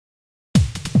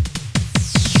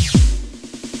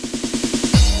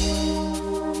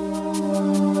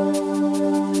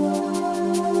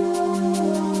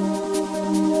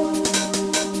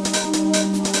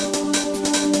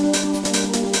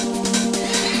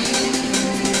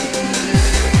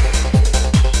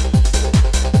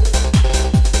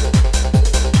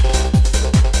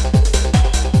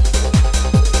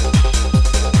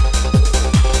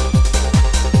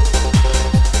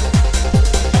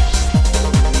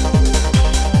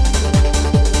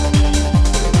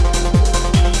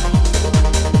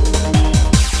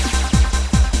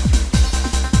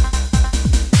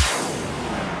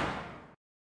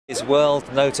World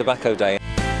No Tobacco Day.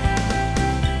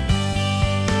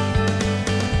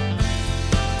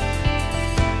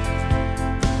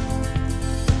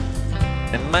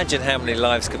 Imagine how many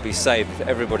lives could be saved if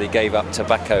everybody gave up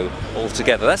tobacco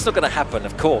altogether. That's not going to happen,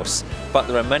 of course, but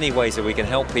there are many ways that we can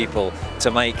help people to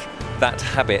make that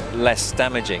habit less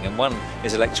damaging, and one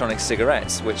is electronic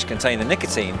cigarettes, which contain the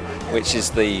nicotine, which is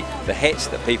the hit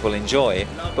that people enjoy,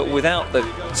 but without the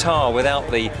tar, without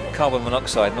the carbon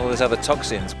monoxide and all those other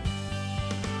toxins.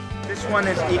 This one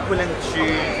is equivalent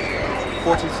to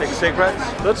 46 cigarettes.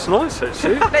 That's nice,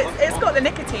 actually. It's got the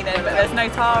nicotine in it, but there's no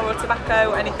tar or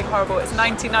tobacco, anything horrible. It's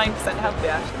 99%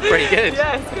 healthier. Pretty good.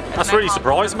 Yeah, it's good. That's really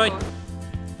surprised me.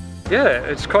 Yeah,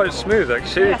 it's quite smooth,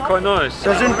 actually. Quite nice.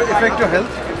 Doesn't affect your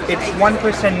health. It's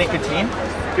 1% nicotine,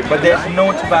 but there's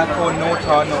no tobacco, no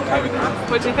tar, no chemical.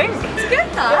 What do you think? It's good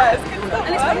though. Yeah, it's good stuff.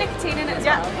 And it's got nicotine in it as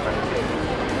well.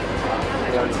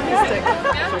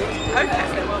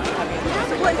 Okay.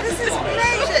 Well, this is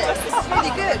amazing. This is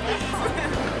really good.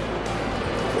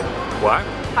 Wow.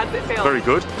 How does it feel? Very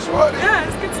good. Yeah,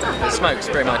 it's good stuff. The smoke's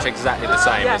pretty much exactly the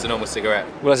same as a normal cigarette.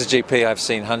 Well, as a GP, I've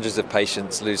seen hundreds of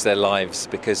patients lose their lives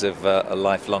because of a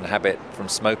lifelong habit from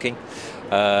smoking.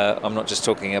 I'm not just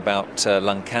talking about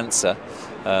lung cancer,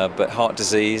 but heart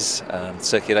disease,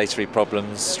 circulatory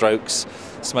problems, strokes.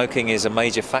 Smoking is a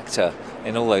major factor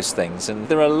in all those things, and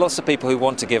there are lots of people who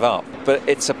want to give up, but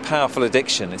it's a powerful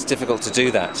addiction. It's difficult to do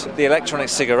that. The electronic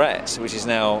cigarette, which is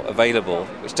now available,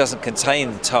 which doesn't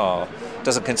contain tar,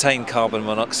 doesn't contain carbon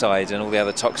monoxide and all the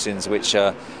other toxins which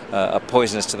are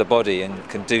poisonous to the body and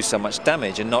can do so much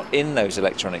damage, and not in those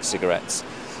electronic cigarettes.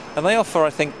 And they offer, I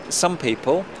think, some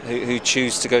people who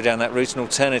choose to go down that route an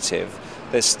alternative.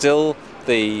 There's still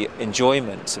the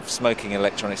enjoyment of smoking an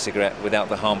electronic cigarette without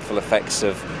the harmful effects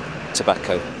of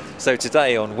tobacco. So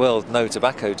today, on World No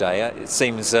Tobacco Day, it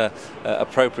seems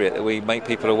appropriate that we make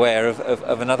people aware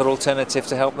of another alternative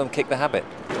to help them kick the habit.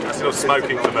 That's not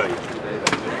smoking for me.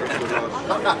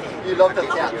 You love the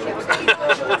theatrics.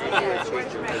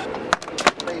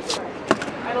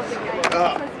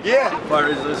 Yeah. Where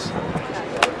is this?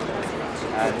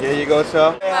 And here you go,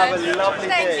 sir. Have a lovely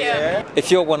day. Yeah? If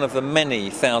you're one of the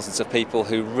many thousands of people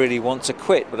who really want to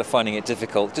quit but are finding it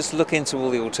difficult, just look into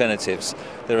all the alternatives.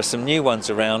 There are some new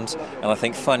ones around, and I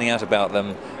think finding out about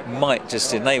them might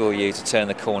just enable you to turn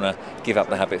the corner, give up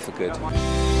the habit for good.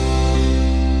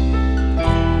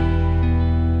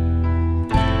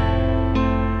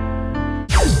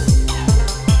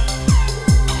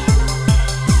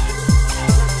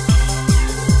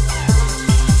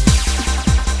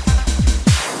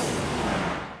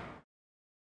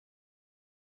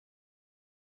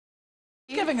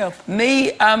 Giving up?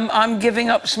 Me, I'm giving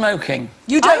up smoking.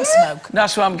 You don't smoke?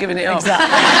 That's why I'm giving it up. Exactly.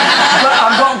 But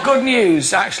I've got good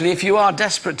news, actually. If you are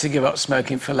desperate to give up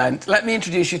smoking for Lent, let me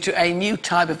introduce you to a new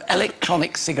type of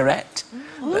electronic cigarette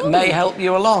that may help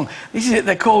you along. This is it.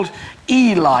 They're called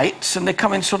e-lights, and they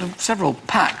come in sort of several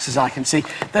packs, as I can see.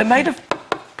 They're made of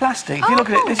plastic. If you look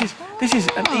at it, this is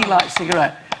an e-light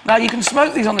cigarette. Now, you can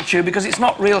smoke these on the tube because it's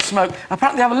not real smoke.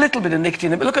 Apparently, they have a little bit of nicotine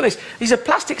in it, but look at this. These are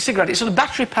plastic cigarettes. It's sort of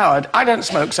battery-powered. I don't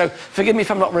smoke, so forgive me if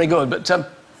I'm not very good, but...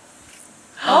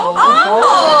 Oh my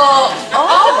God!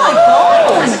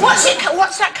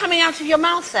 What's that coming out of your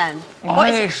mouth, then?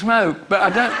 I smoke, but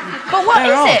I don't... But what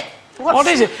is it? What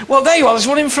is it? Well, there you are. There's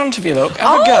one in front of you, look.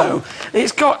 Have a go.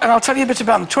 It's got, and I'll tell you a bit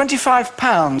about them,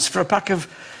 £25 for a pack of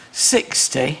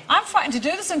 60. I'm frightened to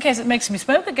do this in case it makes me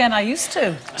smoke again. I used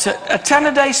to. So a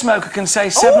 10-a-day smoker can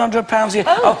save £700 a year.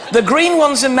 Oh, the green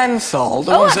ones are menthol,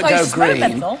 the ones that go green.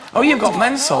 Menthol. Oh, you've got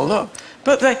menthol, look.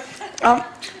 But they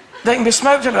can be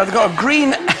smoked. They've got a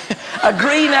green... What are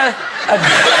you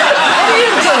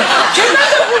doing? Do you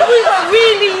remember when we were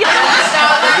really young?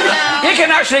 You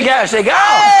can actually get a cigar.